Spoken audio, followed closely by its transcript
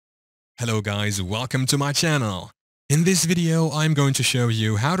Hello guys, welcome to my channel. In this video, I'm going to show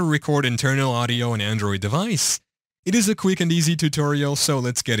you how to record internal audio on Android device. It is a quick and easy tutorial, so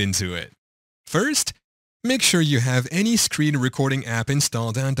let's get into it. First, make sure you have any screen recording app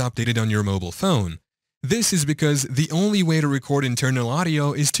installed and updated on your mobile phone. This is because the only way to record internal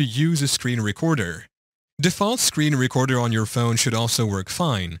audio is to use a screen recorder. Default screen recorder on your phone should also work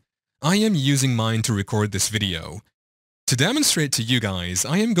fine. I am using mine to record this video. To demonstrate to you guys,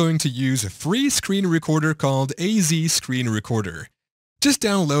 I am going to use a free screen recorder called ADV Screen Recorder. Just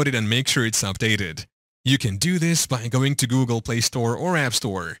download it and make sure it's updated. You can do this by going to Google Play Store or App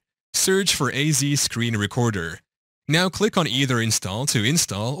Store. Search for ADV Screen Recorder. Now click on either Install to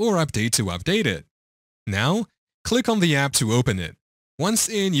install or Update to update it. Now, click on the app to open it. Once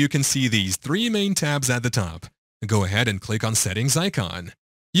in, you can see these three main tabs at the top. Go ahead and click on Settings icon.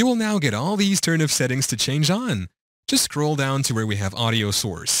 You will now get all these turn of settings to change on. Just scroll down to where we have audio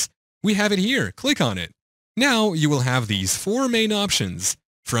source. We have it here, click on it. Now you will have these four main options.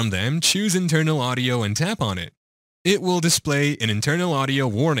 From them, choose internal audio and tap on it. It will display an internal audio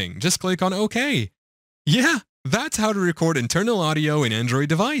warning. Just click on OK. Yeah, that's how to record internal audio in Android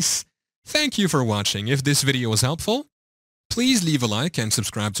device. Thank you for watching. If this video was helpful, please leave a like and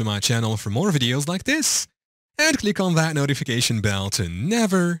subscribe to my channel for more videos like this. And click on that notification bell to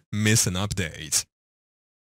never miss an update.